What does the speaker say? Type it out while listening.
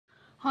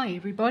Hi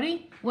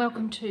everybody,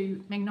 welcome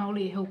to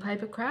Magnolia Hill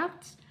Paper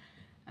Crafts.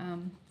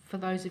 For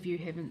those of you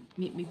who haven't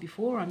met me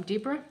before, I'm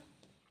Deborah.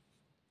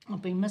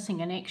 I've been missing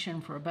in action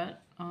for a bit.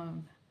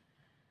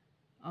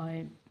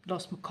 I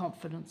lost my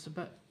confidence a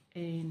bit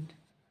and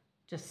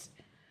just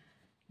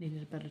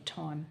needed a bit of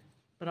time.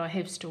 But I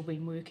have still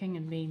been working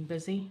and being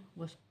busy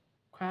with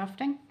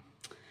crafting.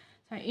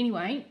 So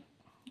anyway,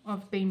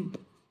 I've been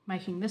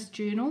making this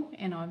journal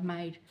and I've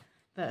made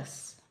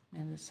this.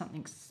 And there's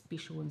something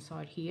special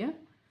inside here.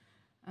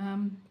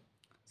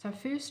 So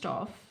first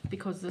off,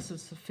 because this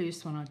is the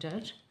first one I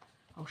did,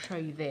 I'll show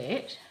you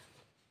that.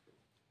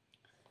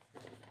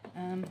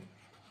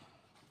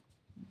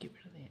 Get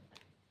rid of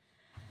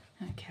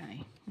that.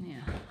 Okay,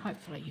 now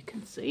hopefully you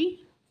can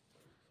see.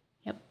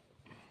 Yep.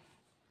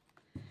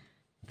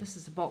 This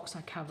is the box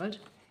I covered,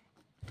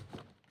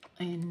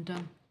 and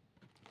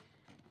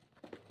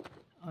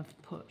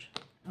I've put,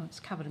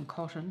 it's covered in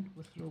cotton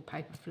with little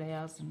paper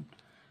flowers and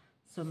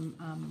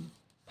some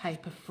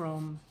paper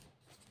from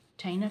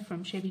Tina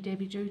from Shabby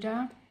Dabby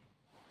Doodah,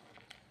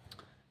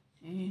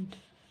 and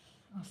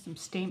some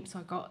stamps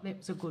I got. That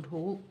was a good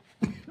haul.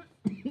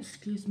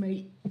 Excuse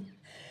me.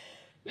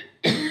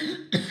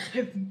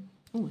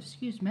 Oh,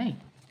 excuse me.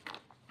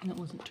 That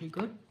wasn't too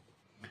good.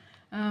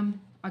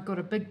 I got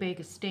a big bag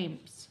of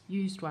stamps,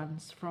 used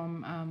ones,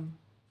 from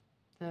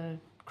the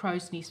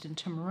Crow's Nest in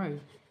Timaru.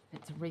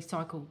 It's a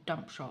recycled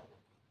dump shop,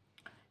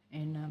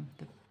 and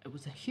it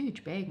was a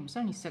huge bag. It was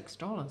only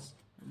 $6.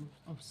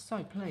 I was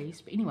so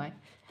pleased. But anyway,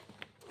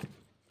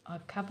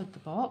 I've covered the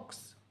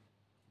box,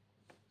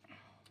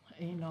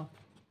 and I've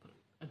put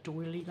a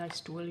doily,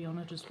 lace doily on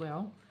it as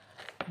well,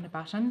 and a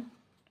button.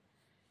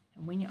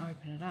 And when you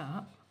open it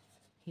up,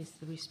 here's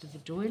the rest of the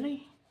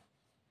doily.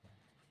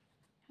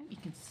 I hope you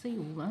can see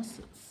all this.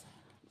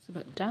 It's a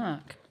bit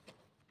dark.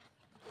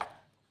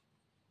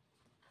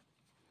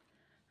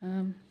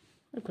 I've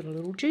got a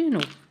little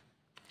journal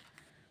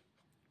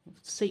with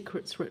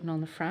secrets written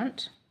on the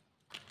front.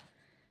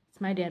 It's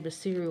made out of a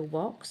cereal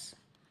box,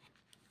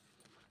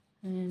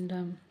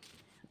 and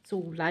it's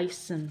all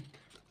lace and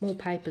more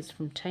papers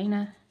from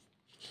Tina.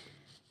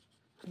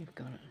 We've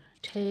got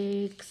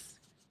tags.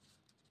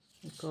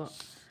 We've got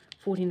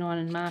 49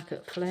 and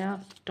Market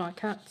flower die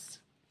cuts.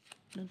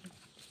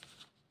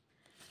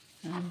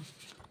 I'll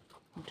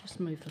just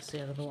move this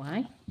out of the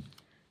way.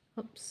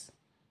 Oops,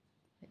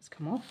 that's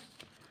come off.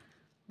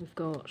 We've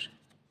got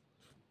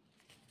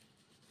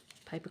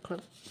paper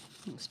clip.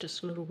 It's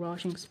just a little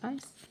writing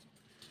space.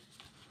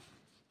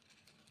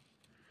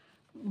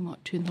 We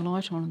might turn the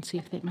light on and see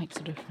if that makes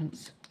a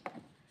difference.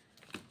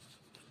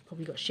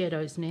 Probably got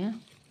shadows now.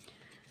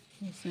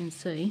 We'll soon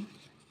see.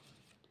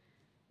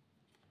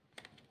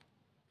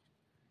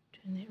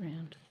 Turn that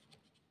round.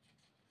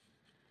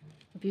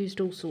 I've used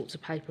all sorts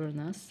of paper in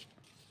this.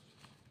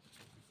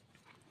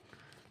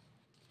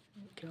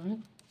 There we go.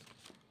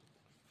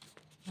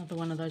 Another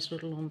one of those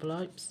little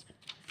envelopes.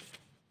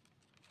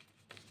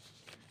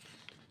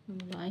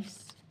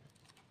 Lace.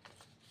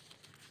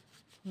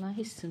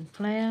 Lace and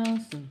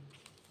flowers and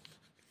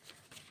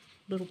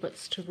little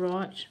bits to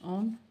write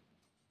on.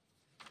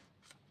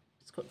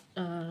 It's got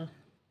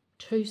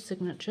 2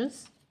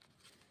 signatures.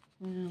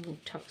 And a little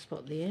tuck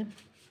spot there.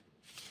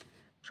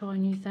 Try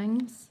new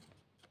things.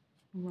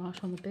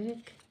 Right on the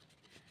back.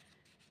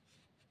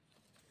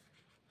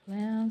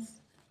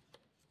 Flowers.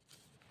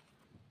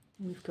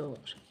 We've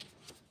got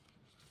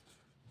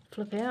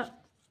flip out.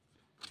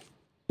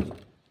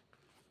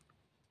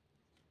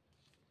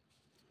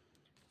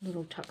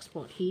 Little tuck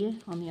spot here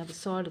on the other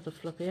side of the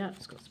flip out.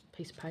 It's got a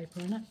piece of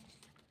paper in it.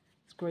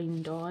 It's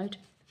green dyed.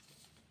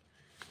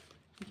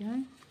 There you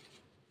go.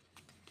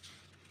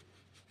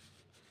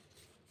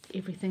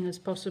 Everything is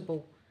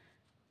possible.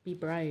 Be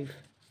brave.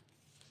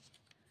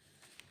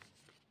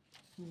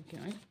 There we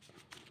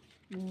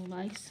go. More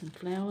lace and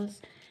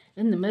flowers.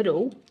 In the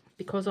middle,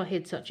 because I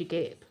had such a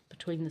gap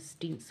between the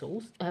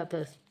stencils,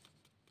 the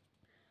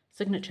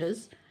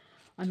signatures,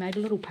 I made a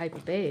little paper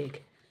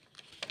bag.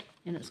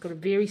 And it's got a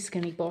very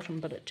skinny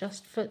bottom, but it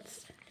just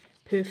fits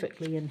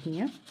perfectly in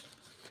here.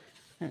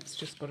 And it's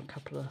just got a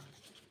couple of,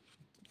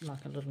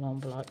 like a little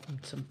envelope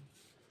and some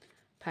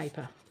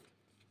paper.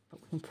 But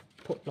we can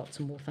put lots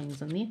of more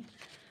things in there.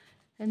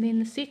 And then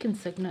the second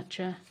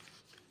signature,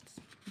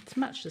 it's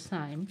much the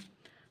same,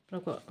 but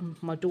I've got,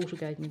 my daughter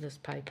gave me this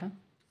paper.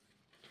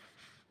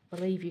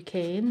 Believe you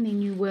can,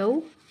 then you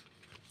will.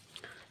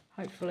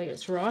 Hopefully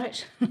it's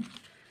right.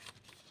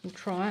 We'll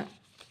try it.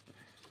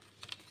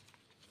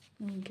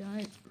 There we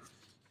go.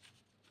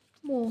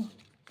 More.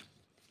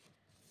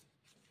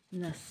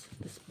 And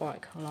this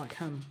bike, I like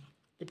him.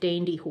 The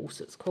dandy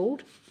horse it's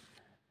called.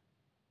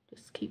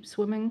 Just keep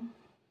swimming.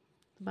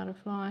 The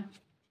butterfly.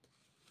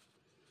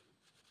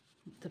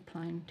 The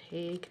plain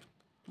tag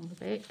on the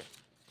back.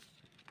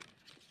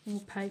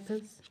 More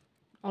papers.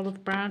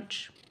 Olive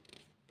branch.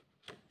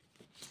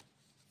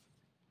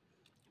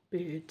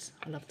 Birds.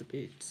 I love the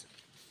birds.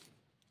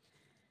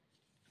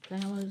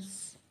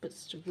 Flowers.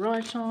 Bits to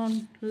write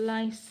on.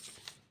 Lace.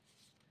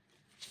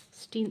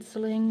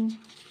 Stenciling.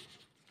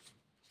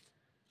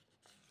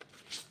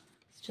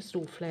 It's just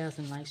all flowers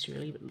and lace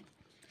really, but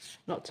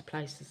lots of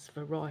places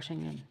for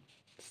writing and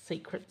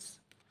secrets.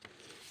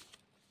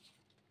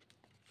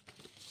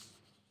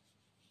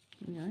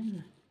 You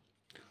know,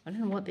 I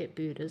don't know what that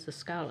bird is, a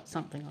scarlet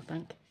something I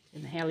think,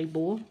 and the Howley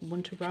Boar,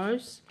 winter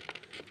rose.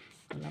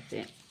 I love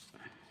that.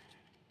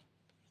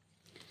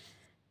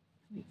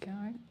 There we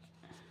go.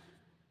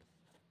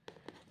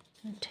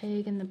 A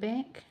tag in the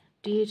back,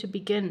 dare to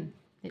begin.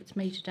 That's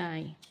me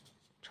today,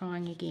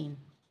 trying again.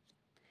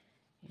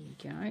 Here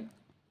we go.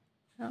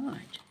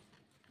 Right,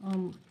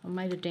 I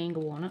made a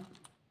dangle on it.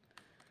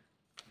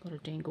 Got a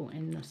dangle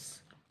in this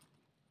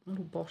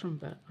little bottom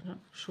bit. I'm not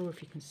sure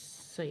if you can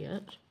see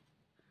it.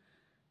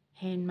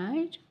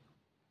 Handmade.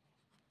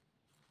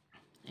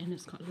 And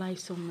it's got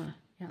lace on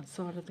the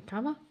outside of the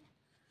cover.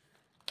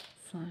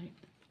 So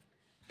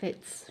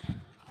that's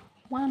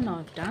one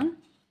I've done.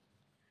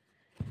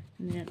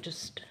 And then it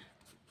just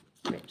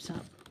wraps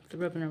up the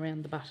ribbon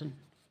around the button.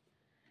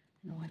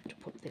 And I'll have to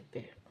put that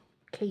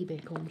key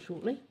back on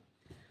shortly.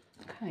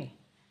 Okay,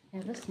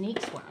 now this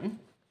next one,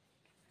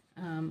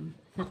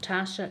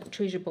 Natasa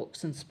Treasure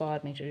Books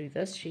inspired me to do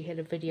this. She had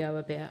a video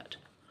about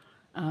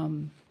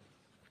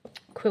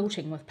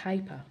quilting with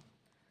paper.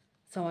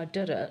 So I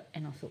did it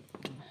and I thought,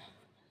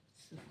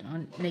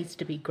 it needs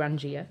to be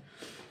grungier.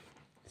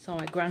 So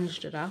I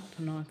grunged it up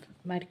and I've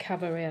made a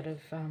cover out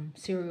of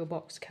cereal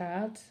box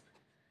cards.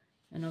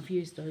 And I've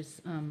used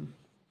those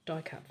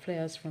die cut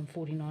flowers from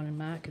 49 and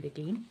Market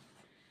again.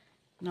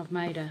 And I've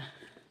made a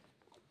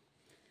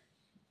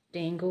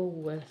dangle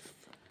with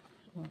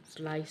it's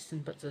lace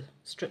and bits of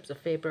strips of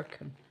fabric,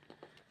 and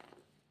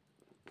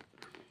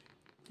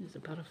there's a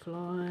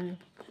butterfly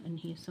in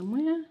here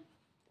somewhere.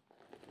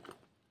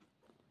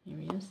 Here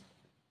he is.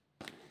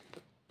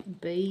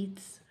 And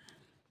beads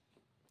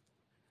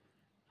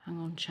hung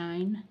on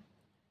chain,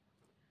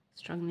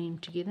 strung them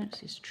together. It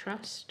says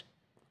trust.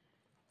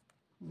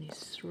 And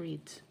these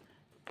threads,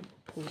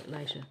 pull it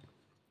later.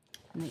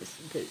 And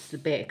that's the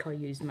back. I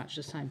used much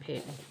the same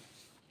pattern.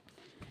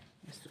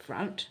 That's the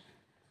front.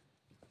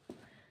 There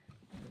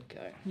we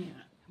go.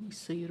 Now, can we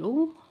see it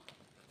all?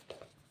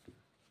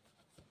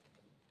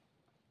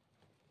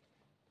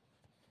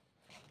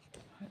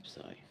 I hope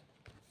so.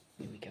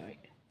 There we go.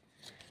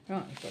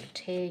 Right, we've got a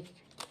tag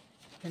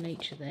in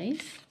each of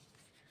these.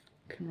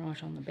 You can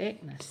write on the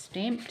back, and they're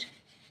stamped.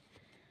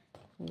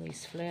 All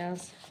these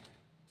flowers.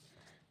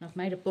 And I've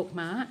made a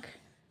bookmark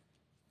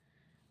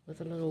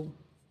with a little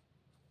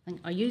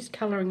thing. I used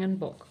colouring in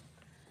book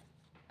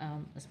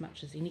as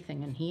much as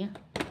anything in here.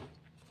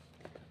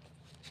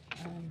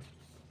 And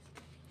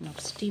I've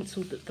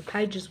stenciled it. The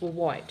pages were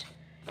white,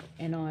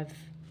 and I've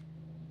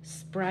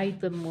sprayed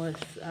them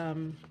with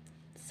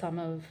some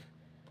of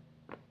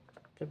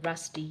the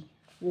rusty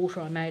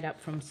water I made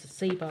up from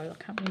Sasebo. I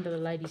can't remember the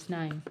lady's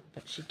name,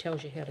 but she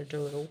tells you how to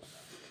do it all.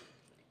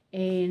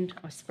 And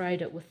I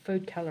sprayed it with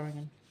food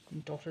colouring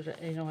and dotted it,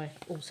 and I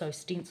also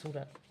stenciled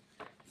it.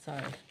 So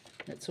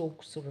it's all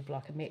sort of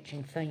like a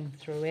matching theme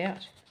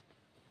throughout.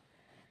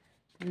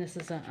 And this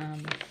is a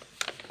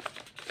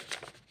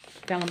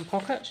vellum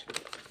pocket.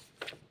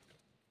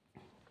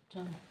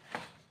 So, there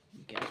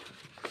you go.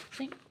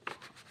 See?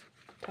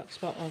 Tuck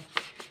spot. I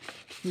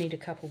need a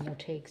couple more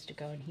tags to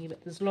go in here,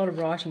 but there's a lot of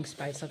writing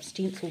space. I've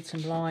stenciled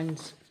some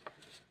lines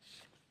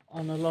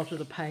on a lot of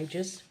the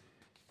pages.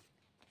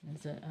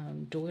 There's a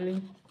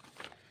doily.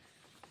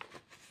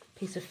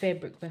 Piece of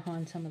fabric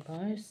behind some of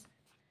those.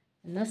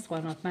 And this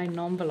one I've made an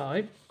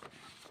envelope,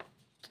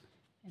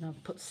 and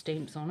I've put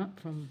stamps on it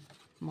from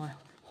my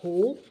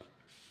haul,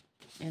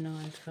 and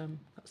I've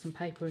got some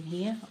paper in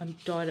here.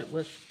 I've dyed it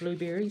with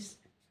blueberries,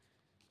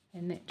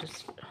 and that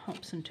just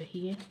hops into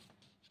here.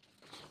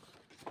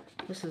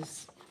 This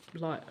is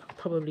like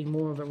probably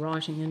more of a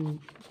writing in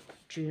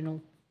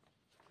journal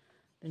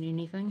than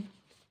anything.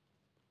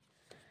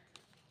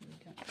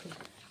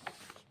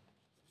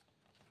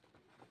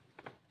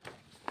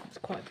 It's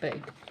quite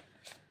big.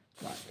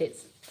 Like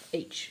that's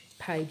each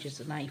page is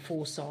an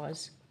A4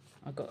 size.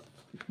 I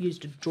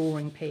used a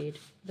drawing pad.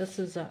 This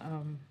is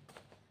a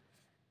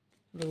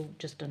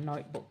just a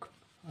notebook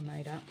I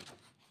made up.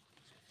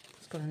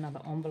 It's got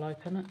another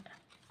envelope in it.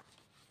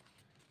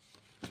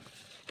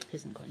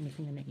 Hasn't got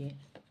anything in it yet.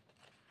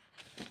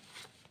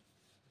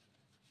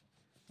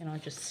 And I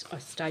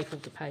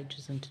stapled the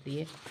pages into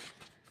there.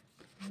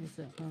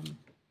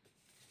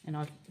 And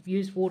I've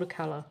used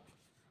watercolour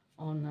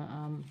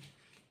on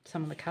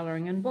some of the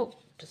colouring in book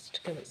just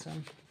to give it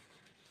some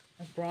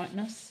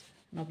brightness.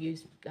 And I've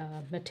used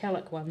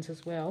metallic ones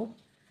as well.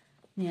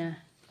 Now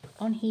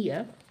on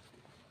here,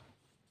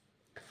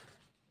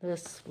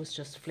 this was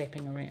just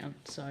flapping around,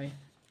 so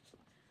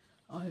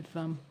I've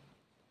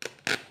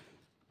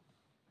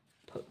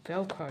put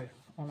Velcro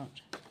on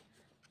it.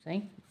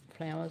 See,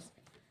 flowers,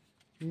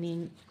 and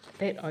then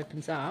that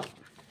opens up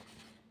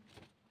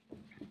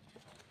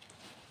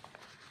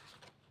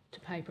to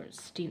paper.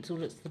 It's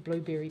stenciled. It's the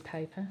blueberry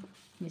paper.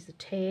 There's a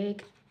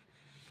tag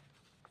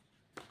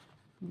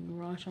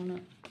right on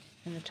it,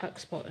 and the tuck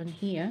spot in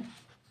here,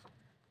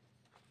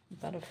 the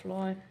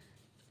butterfly,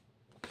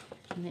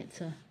 and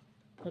that's a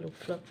little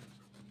flip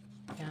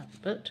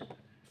out bit.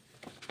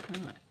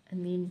 Right,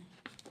 and then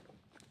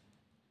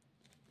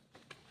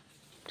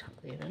tuck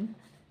that in.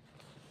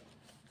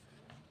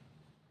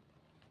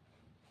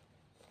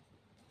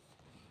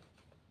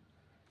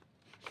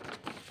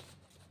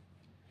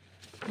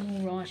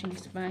 More writing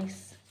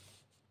space.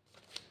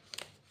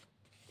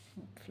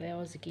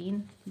 Flowers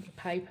again, the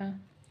paper.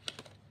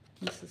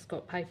 This has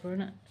got paper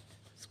in it.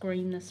 It's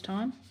green this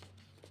time.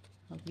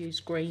 I've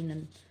used green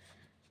and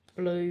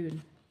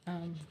blue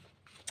and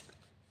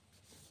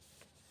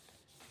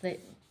that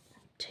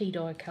tea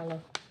dye colour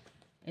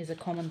is a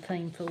common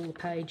theme for all the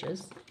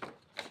pages.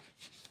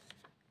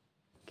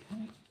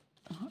 Okay,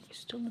 oh, you're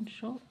still in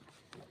shot.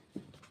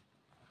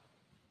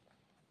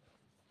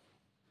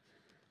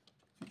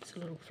 That's a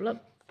little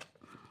flip.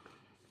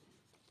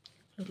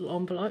 Little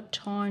envelope,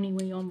 tiny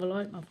wee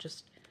envelope. I've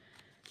just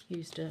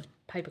used a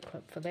paper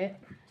clip for that.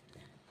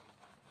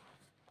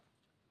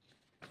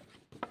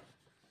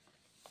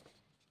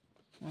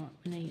 Right,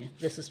 we need,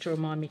 this is to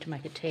remind me to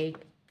make a tag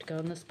to go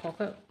in this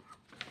pocket.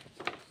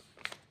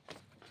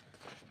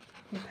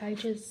 The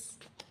pages,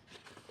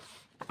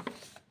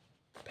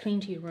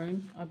 plenty of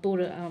room. I bought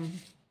a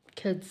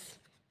kids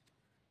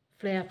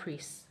flower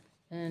press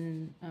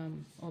in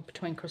or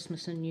between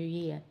Christmas and New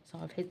Year, so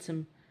I've had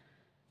some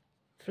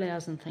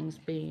flowers and things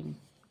being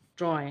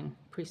drying,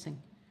 pressing,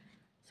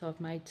 so I've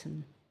made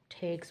some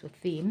tags with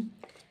them.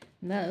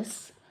 And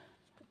this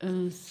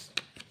is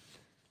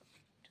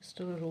just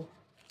a little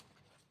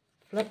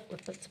flip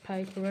with bits of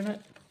paper in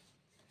it,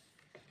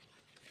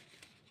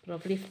 but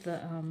I've left the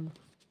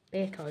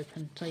back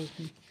open so you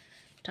can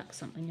tuck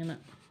something in it.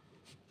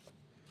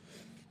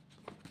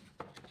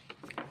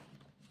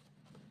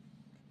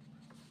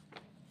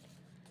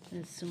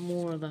 There's some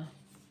more of the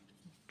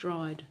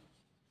dried.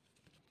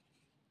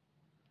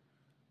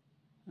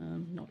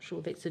 Not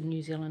sure that's a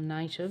New Zealand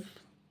native.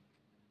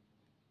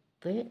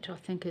 That I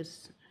think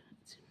is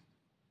it's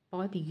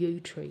by the yew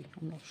tree.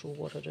 I'm not sure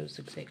what it is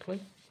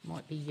exactly.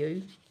 Might be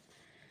yew.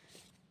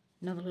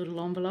 Another little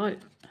envelope.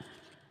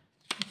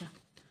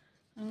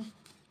 Oh,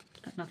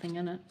 got nothing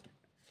in it,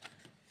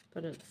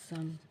 but it's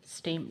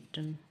stamped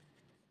and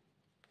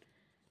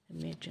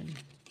Imagine.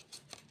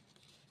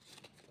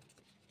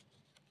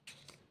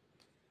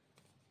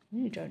 I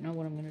really don't know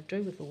what I'm going to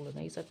do with all of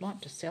these. I'd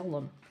like to sell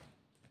them.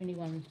 If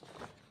anyone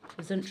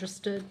is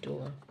interested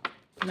or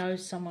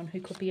knows someone who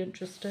could be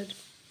interested.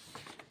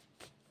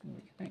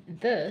 And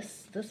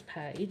this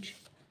page,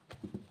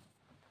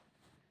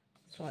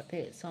 it's like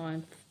that. So I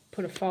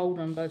put a fold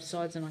on both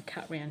sides and I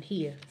cut around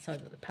here so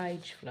that the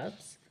page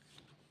flips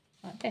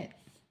like that.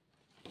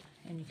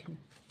 And you can,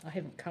 I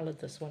haven't coloured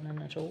this one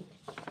in at all.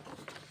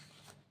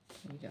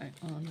 There we go.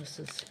 Oh, and this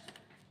is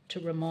to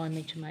remind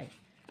me to make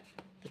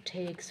the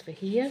tags for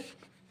here.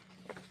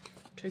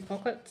 2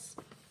 pockets.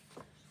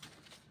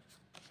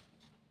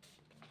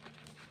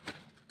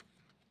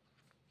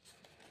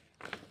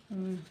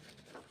 One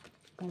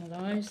of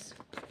those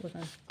with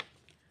a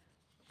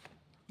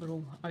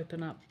little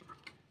open up.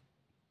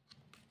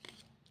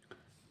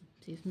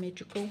 It says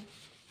magical.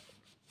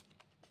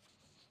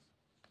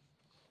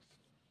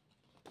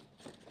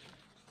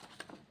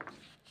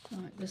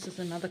 Right, this is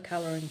another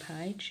colouring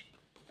page,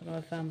 but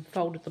I've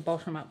folded the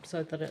bottom up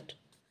so that it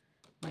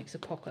makes a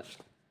pocket.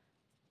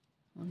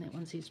 And that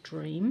one says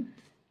Dream.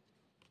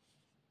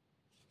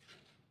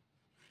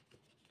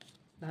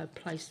 They're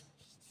place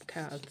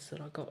cards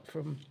that I got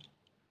from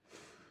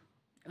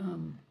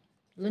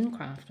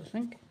Lincraft, I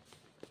think.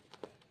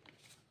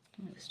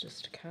 It's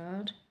just a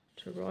card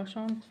to write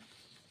on.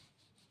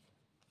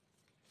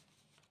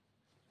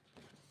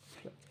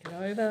 Flip it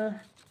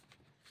over.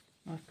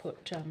 I've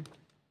put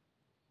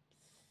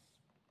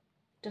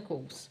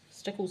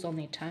stickles on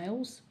their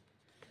tails,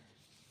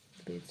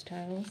 the bird's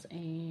tails,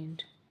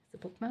 and the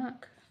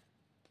bookmark.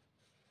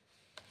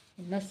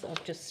 And this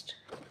I've just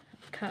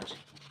cut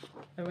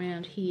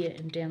around here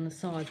and down the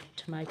side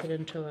to make it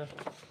into a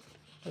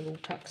little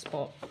tuck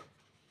spot,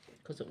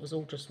 because it was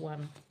all just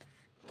one.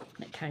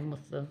 It came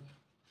with the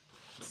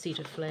set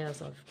of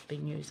flowers I've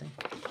been using.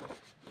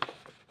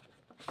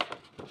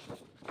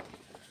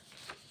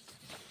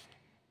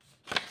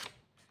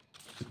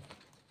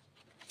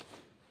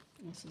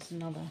 This is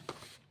another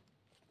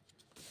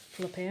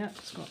flip out.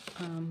 It's got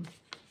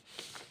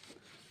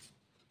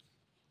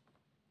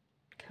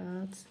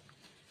cards,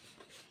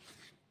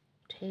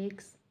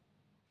 tags.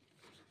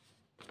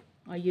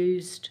 I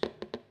used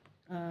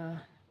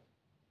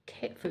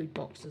cat food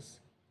boxes,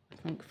 I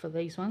think, for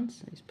these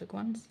ones, these big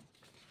ones.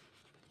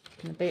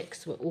 And the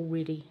backs were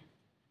already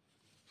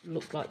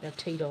looked like they're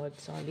tea dyed,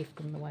 so I left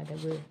them the way they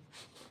were.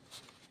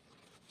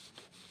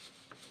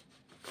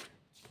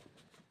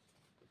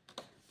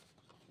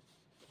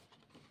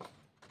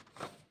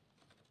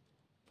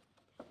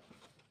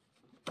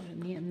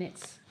 And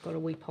that's got a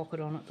wee pocket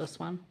on it, this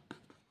one.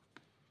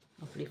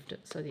 I've left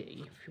it so that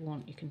if you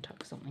want you can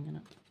tuck something in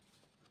it.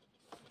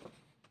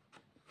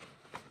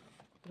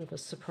 Bit of a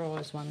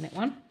surprise one, that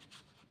one.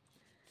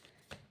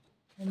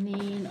 And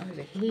then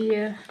over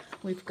here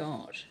we've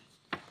got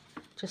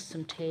just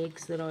some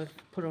tags that I've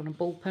put on a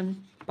bulb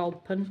pin,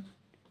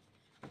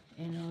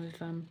 and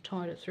I've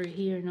tied it through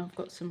here, and I've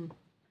got some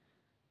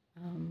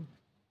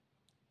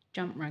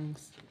jump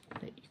rings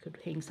that you could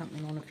hang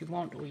something on if you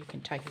want, or you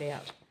can take it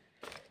out.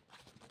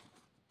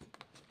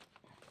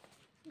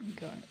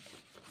 Got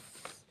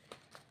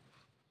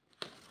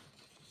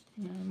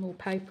more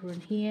paper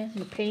in here,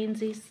 the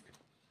pansies.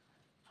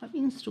 Hope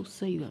you can still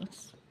see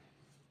this.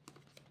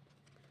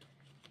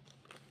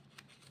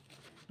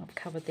 I've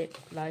covered that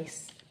with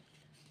lace.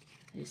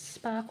 There's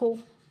sparkle.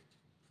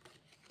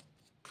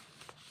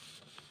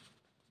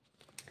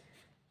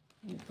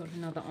 We've got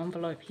another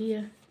envelope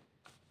here.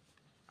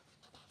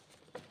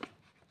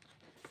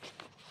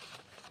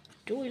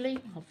 Doily,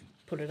 I've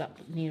put it up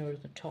nearer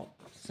the top,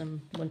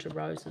 some winter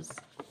roses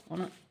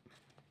on it.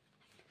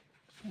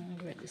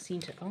 We're at the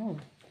centre. Oh,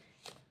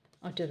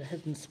 I did a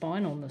hidden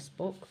spine on this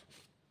book.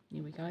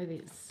 Here we go,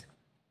 there's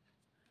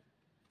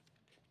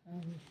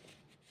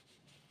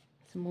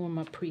some more of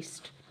my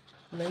pressed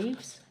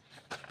leaves.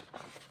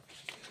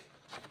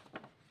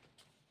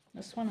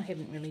 This one I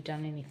haven't really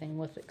done anything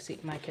with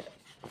except make it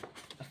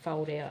a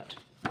fold out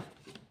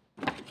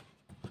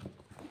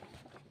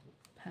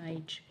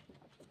page.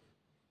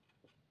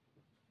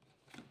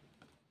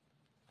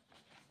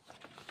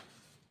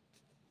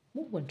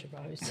 More winter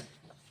rose.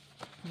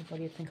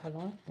 Anybody think I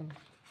like them?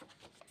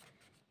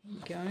 There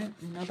you go,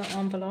 another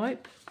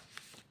envelope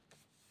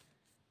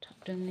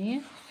tucked in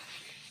there.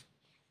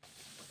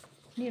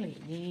 Nearly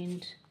at the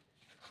end.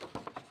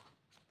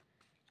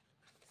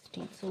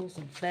 Stencils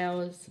and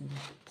flowers and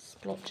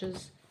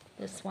splotches.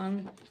 This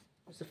one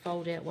was a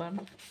fold out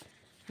one.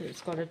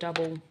 It's got a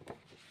double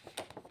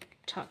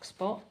tuck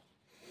spot.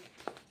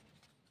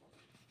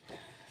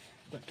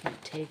 Got to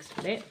make tags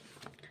for that.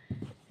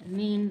 And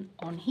then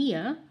on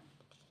here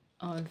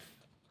I've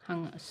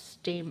hung a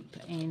stamp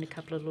and a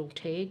couple of little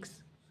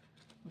tags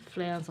with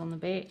flowers on the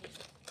back,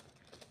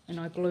 and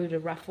I glued a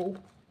ruffle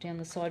down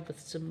the side with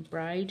some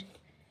braid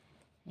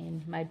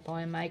and made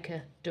by a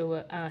maker do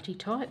a arty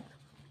type.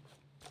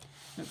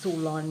 It's all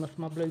lined with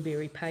my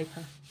blueberry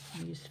paper.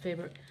 I used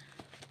fabric,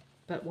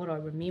 but what I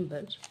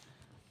remembered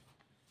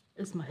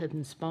is my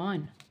hidden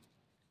spine.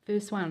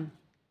 First one.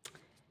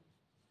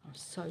 I'm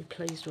so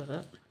pleased with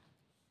it.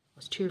 I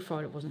was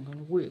terrified it wasn't going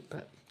to work,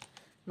 but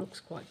it looks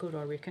quite good,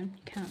 I reckon.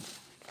 You can't.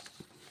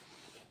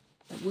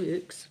 It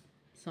works,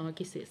 so I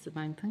guess that's the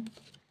main thing.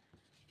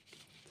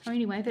 So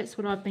anyway, that's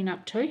what I've been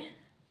up to.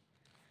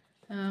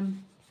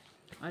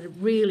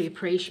 I'd really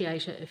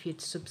appreciate it if you'd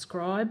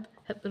subscribe,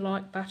 hit the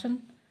like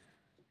button,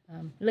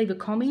 leave a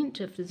comment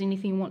if there's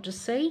anything you want to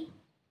see,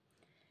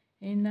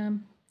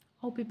 and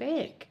I'll be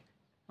back.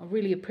 I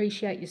really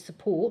appreciate your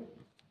support.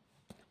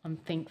 I'm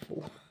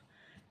thankful.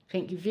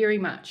 Thank you very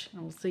much.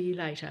 I'll see you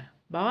later.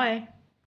 Bye.